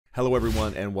Hello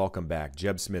everyone and welcome back.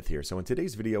 Jeb Smith here. So in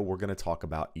today's video, we're going to talk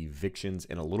about evictions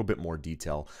in a little bit more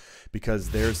detail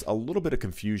because there's a little bit of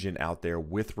confusion out there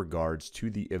with regards to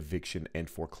the eviction and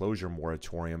foreclosure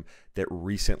moratorium that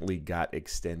recently got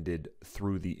extended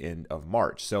through the end of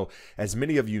March. So as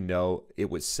many of you know, it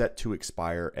was set to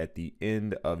expire at the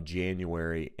end of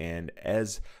January, and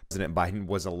as President Biden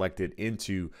was elected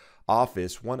into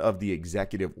office, one of the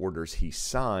executive orders he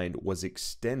signed was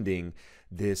extending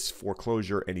this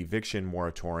foreclosure and eviction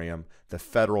moratorium, the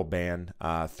federal ban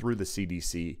through the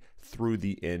CDC through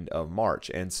the end of March.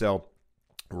 And so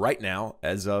right now,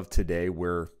 as of today,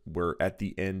 we're at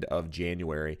the end of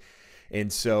January.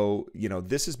 And so,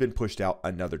 this has been pushed out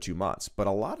another 2 months. But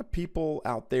a lot of people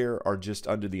out there are just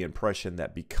under the impression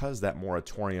that because that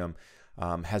moratorium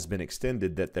has been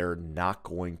extended, that they're not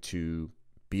going to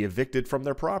be evicted from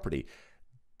their property.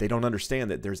 They don't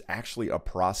understand that there's actually a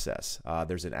process.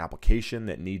 There's an application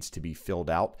that needs to be filled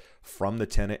out from the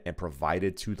tenant and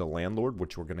provided to the landlord,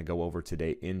 which we're going to go over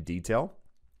today in detail.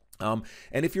 And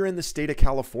if you're in the state of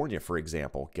California, for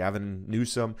example, Gavin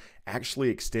Newsom actually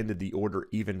extended the order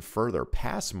even further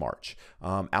past March,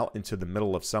 out into the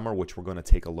middle of summer, which we're going to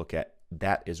take a look at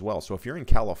that as well. So if you're in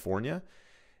California,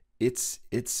 it's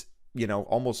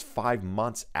almost 5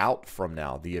 months out from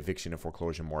now, the eviction and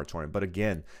foreclosure moratorium. But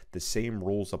again, the same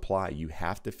rules apply. You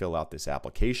have to fill out this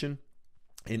application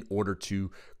in order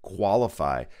to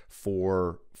qualify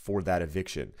for that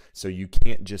eviction. So you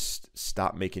can't just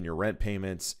stop making your rent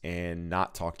payments and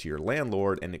not talk to your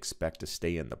landlord and expect to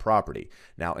stay in the property.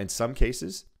 Now, in some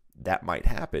cases, that might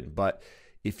happen, but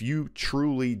if you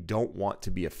truly don't want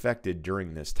to be affected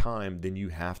during this time, then you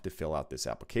have to fill out this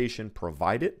application,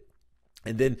 provide it.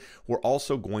 And then we're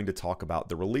also going to talk about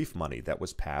the relief money that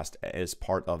was passed as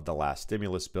part of the last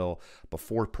stimulus bill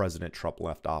before President Trump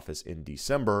left office in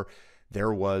December.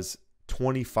 There was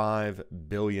 $25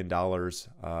 billion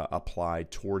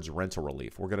applied towards rental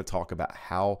relief. We're going to talk about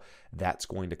how that's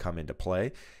going to come into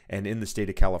play. And in the state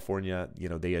of California,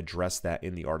 they address that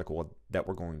in the article that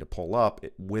we're going to pull up,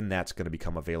 when that's going to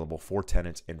become available for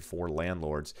tenants and for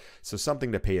landlords. So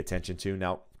something to pay attention to.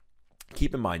 Now,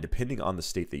 keep in mind, depending on the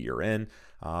state that you're in,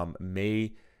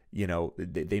 they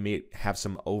may have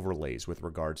some overlays with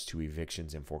regards to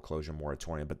evictions and foreclosure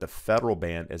moratorium, but the federal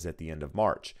ban is at the end of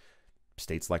March.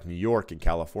 States like New York and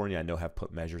California, I know, have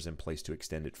put measures in place to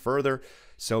extend it further.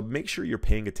 So make sure you're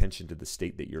paying attention to the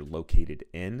state that you're located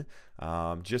in,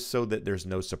 just so that there's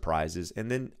no surprises.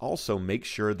 And then also make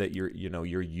sure that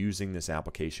you're using this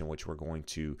application, which we're going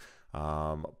to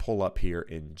pull up here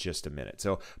in just a minute.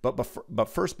 So, but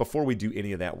first, before we do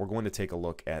any of that, we're going to take a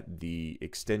look at the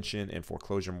extension and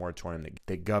foreclosure moratorium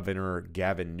that Governor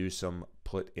Gavin Newsom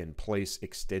put in place,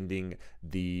 extending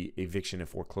the eviction and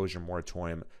foreclosure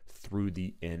moratorium through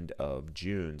the end of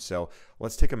June. So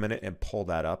let's take a minute and pull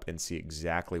that up and see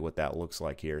exactly what that looks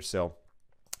like here. So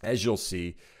as you'll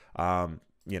see, I've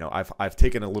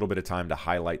taken a little bit of time to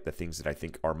highlight the things that I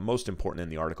think are most important in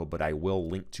the article, but I will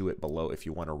link to it below if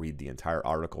you want to read the entire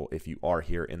article if you are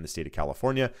here in the state of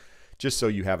California, just so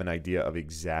you have an idea of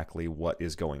exactly what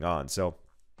is going on. So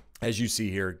as you see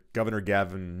here, Governor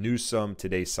Gavin Newsom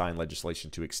today signed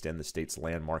legislation to extend the state's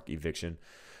landmark eviction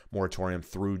moratorium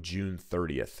through June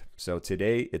 30th. So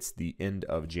today it's the end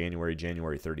of January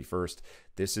 31st.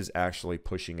 This is actually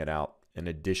pushing it out an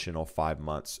additional 5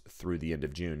 months through the end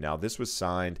of June. Now, this was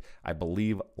signed, I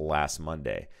believe, last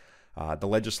Monday. The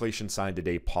legislation signed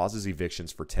today pauses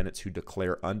evictions for tenants who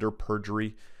declare under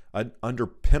penalty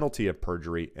of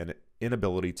perjury and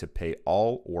inability to pay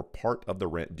all or part of the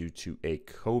rent due to a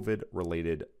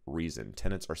COVID-related reason.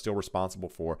 Tenants are still responsible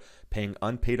for paying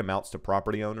unpaid amounts to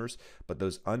property owners, but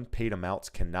those unpaid amounts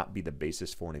cannot be the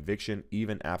basis for an eviction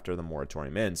even after the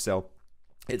moratorium ends. So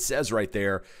it says right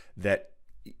there that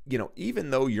even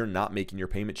though you're not making your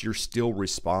payments, you're still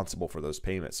responsible for those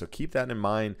payments. So keep that in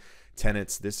mind,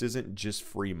 tenants. This isn't just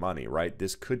free money, right?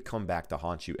 This could come back to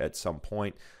haunt you at some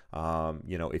point,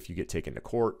 if you get taken to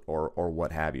court or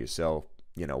what have you. So,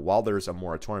 while there's a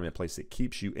moratorium in place that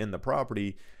keeps you in the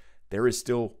property, there is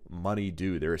still money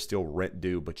due. There is still rent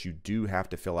due, but you do have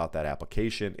to fill out that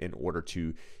application in order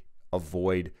to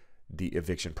avoid the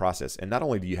eviction process. And not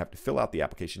only do you have to fill out the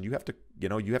application, you have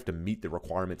to meet the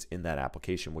requirements in that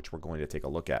application, which we're going to take a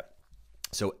look at.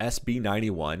 So SB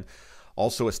 91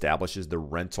 also establishes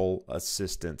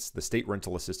the state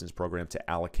rental assistance program to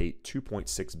allocate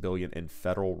 $2.6 billion in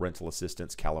federal rental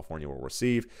assistance California will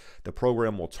receive. The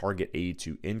program will target aid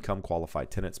to income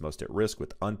qualified tenants most at risk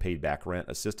with unpaid back rent.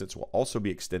 Assistance will also be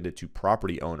extended to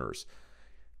property owners.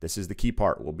 This is the key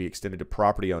part. Will be extended to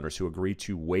property owners who agree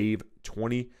to waive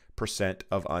 20%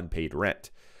 of unpaid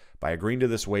rent. By agreeing to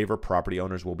this waiver, property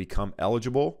owners will become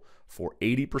eligible for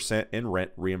 80% in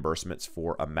rent reimbursements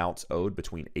for amounts owed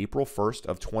between April 1st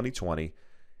of 2020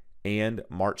 and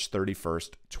March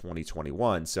 31st,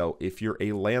 2021. So if you're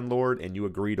a landlord and you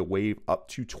agree to waive up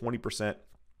to 20%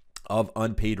 of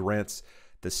unpaid rents,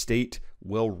 the state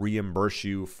will reimburse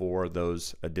you for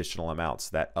those additional amounts,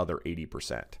 that other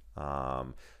 80%.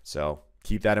 So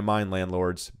keep that in mind,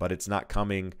 landlords, but it's not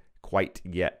coming quite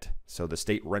yet. So the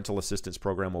state rental assistance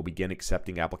program will begin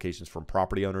accepting applications from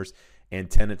property owners and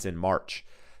tenants in March.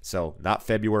 So not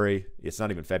February. It's not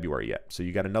even February yet. So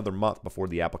you got another month before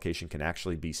the application can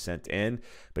actually be sent in.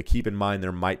 But keep in mind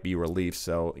there might be relief.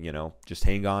 So, just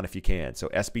hang on if you can. So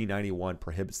SB 91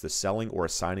 prohibits the selling or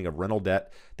assigning of rental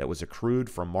debt that was accrued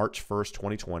from March 1st,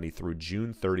 2020 through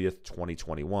June 30th,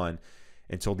 2021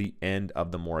 until the end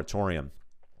of the moratorium.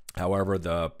 However,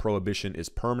 the prohibition is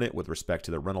permanent with respect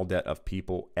to the rental debt of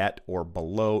people at or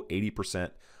below 80%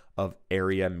 of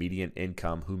area median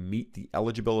income who meet the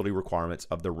eligibility requirements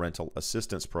of the rental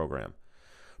assistance program.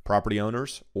 Property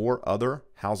owners or other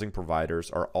housing providers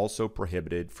are also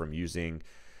prohibited from using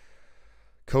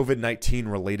COVID-19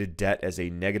 related debt as a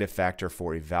negative factor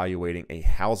for evaluating a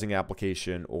housing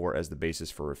application or as the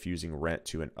basis for refusing rent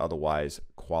to an otherwise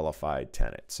qualified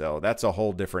tenant. So that's a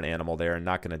whole different animal there. I'm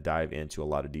not going to dive into a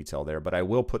lot of detail there, but I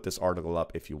will put this article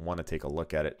up if you want to take a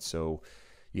look at it, so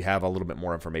you have a little bit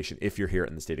more information if you're here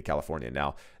in the state of California.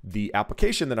 Now, the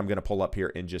application that I'm going to pull up here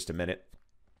in just a minute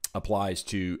applies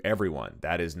to everyone.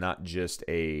 That is not just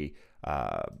a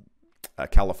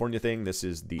California thing. This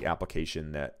is the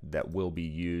application that will be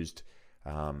used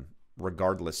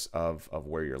regardless of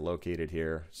where you're located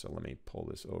here. So let me pull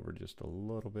this over just a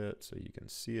little bit so you can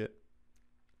see it.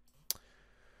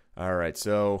 All right,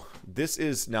 so this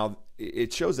is, now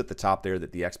it shows at the top there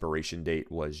that the expiration date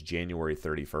was January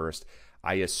 31st.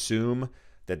 I assume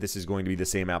that this is going to be the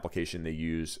same application they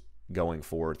use going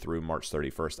forward through March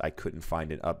 31st. I couldn't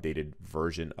find an updated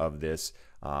version of this,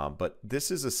 but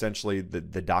this is essentially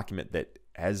the document that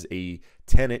as a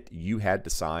tenant you had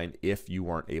to sign if you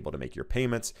weren't able to make your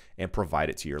payments and provide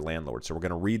it to your landlord. So we're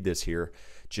going to read this here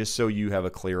just so you have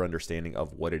a clear understanding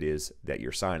of what it is that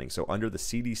you're signing. So under the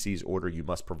CDC's order, you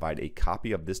must provide a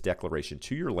copy of this declaration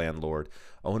to your landlord,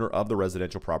 owner of the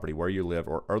residential property where you live,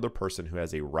 or other person who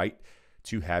has a right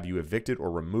to have you evicted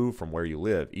or removed from where you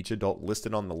live. Each adult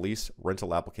listed on the lease,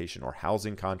 rental application, or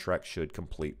housing contract should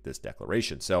complete this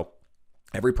declaration. So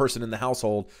every person in the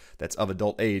household that's of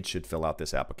adult age should fill out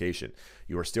this application.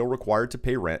 You are still required to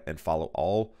pay rent and follow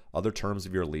all other terms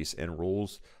of your lease and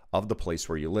rules of the place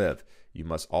where you live. You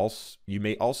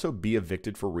may also be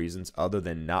evicted for reasons other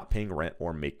than not paying rent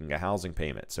or making a housing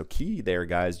payment. So key there,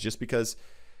 guys, just because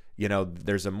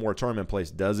there's a moratorium in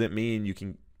place doesn't mean you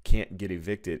can't get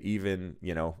evicted, even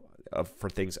for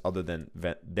things other than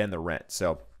the rent.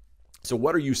 So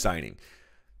what are you signing?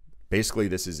 Basically,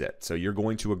 this is it. So you're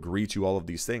going to agree to all of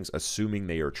these things, assuming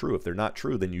they are true. If they're not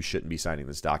true, then you shouldn't be signing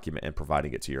this document and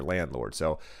providing it to your landlord.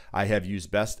 So I have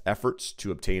used best efforts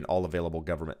to obtain all available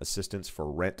government assistance for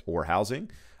rent or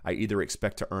housing. I either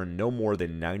expect to earn no more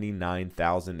than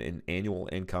 $99,000 in annual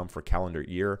income for calendar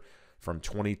year from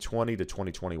 2020 to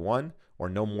 2021, or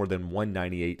no more than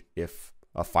 $198 if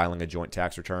filing a joint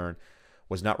tax return.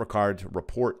 Was not required to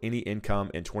report any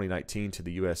income in 2019 to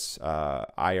the U.S.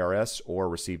 IRS, or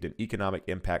received an economic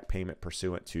impact payment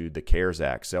pursuant to the CARES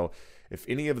Act. So if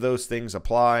any of those things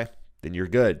apply, then you're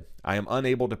good. I am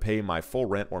unable to pay my full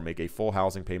rent or make a full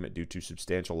housing payment due to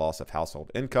substantial loss of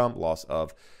household income, loss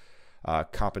of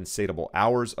compensatable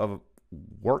hours of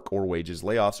work or wages,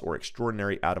 layoffs, or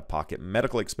extraordinary out-of-pocket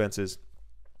medical expenses.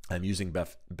 I'm using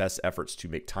best efforts to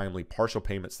make timely partial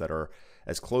payments that are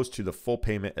as close to the full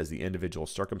payment as the individual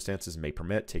circumstances may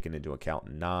permit, taking into account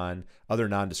other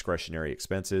non-discretionary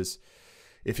expenses.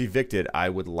 If evicted, I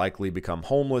would likely become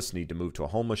homeless, need to move to a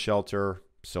homeless shelter,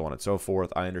 so on and so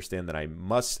forth. I understand that I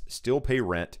must still pay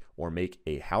rent or make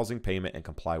a housing payment and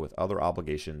comply with other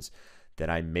obligations that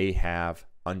I may have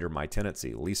under my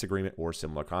tenancy, lease agreement, or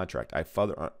similar contract. I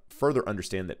further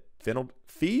understand that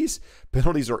fees,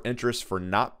 penalties, or interest for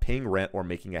not paying rent or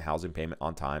making a housing payment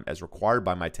on time as required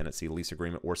by my tenancy, lease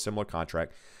agreement, or similar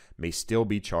contract may still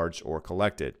be charged or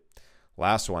collected.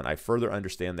 Last one, I further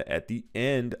understand that at the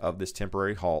end of this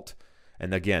temporary halt,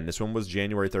 and again, this one was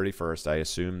January 31st, I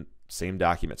assume same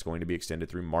document's going to be extended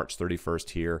through March 31st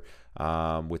here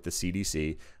with the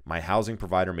CDC. My housing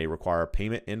provider may require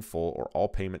payment in full or all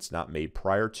payments not made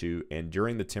prior to and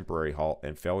during the temporary halt,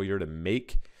 and failure to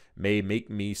may make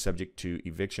me subject to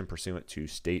eviction pursuant to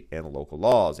state and local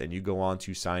laws. And you go on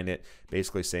to sign it,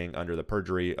 basically saying under the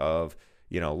perjury of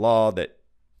law that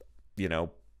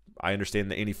I understand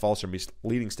that any false or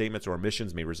misleading statements or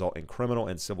omissions may result in criminal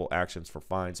and civil actions for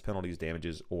fines, penalties,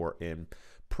 damages, or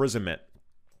imprisonment.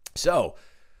 So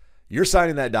you're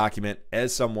signing that document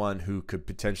as someone who could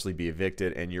potentially be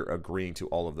evicted, and you're agreeing to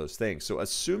all of those things. So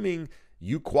assuming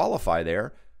you qualify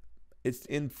there, it's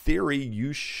in theory,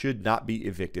 you should not be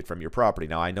evicted from your property.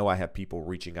 Now, I know I have people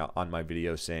reaching out on my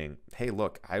video saying, hey,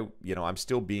 look, I'm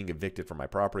still being evicted from my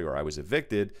property, or I was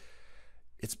evicted.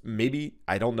 It's maybe,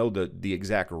 I don't know the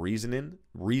exact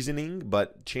reasoning,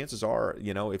 but chances are,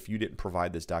 if you didn't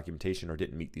provide this documentation or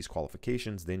didn't meet these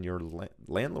qualifications, then your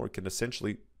landlord can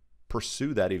essentially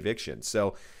pursue that eviction.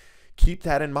 So keep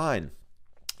that in mind.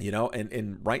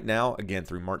 And right now, again,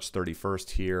 through March 31st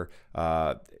here,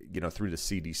 through the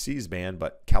CDC's ban,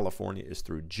 but California is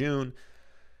through June.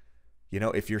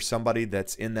 If you're somebody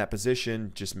that's in that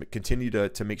position, just continue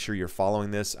to make sure you're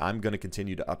following this. I'm going to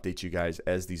continue to update you guys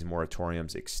as these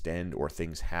moratoriums extend or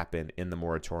things happen in the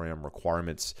moratorium,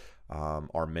 requirements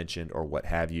are mentioned or what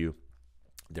have you.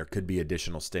 There could be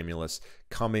additional stimulus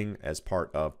coming as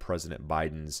part of President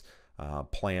Biden's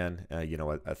plan,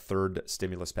 a third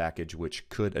stimulus package, which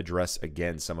could address,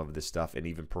 again, some of this stuff and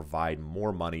even provide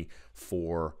more money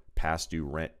for past due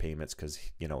rent payments. Because,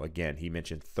 again, he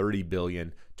mentioned $30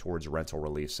 billion towards rental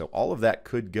relief. So all of that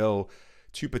could go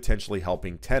to potentially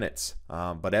helping tenants.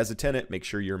 But as a tenant, make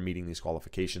sure you're meeting these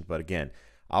qualifications. But again,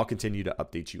 I'll continue to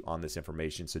update you on this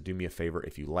information. So do me a favor,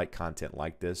 if you like content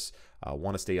like this,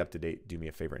 want to stay up to date, do me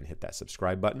a favor and hit that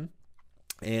subscribe button.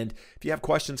 And if you have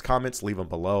questions, comments, leave them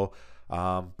below.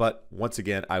 But once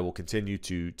again, I will continue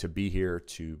to be here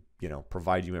to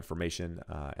provide you information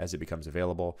as it becomes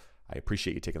available. I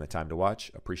appreciate you taking the time to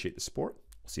watch. Appreciate the support.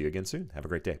 See you again soon. Have a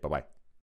great day. Bye-bye.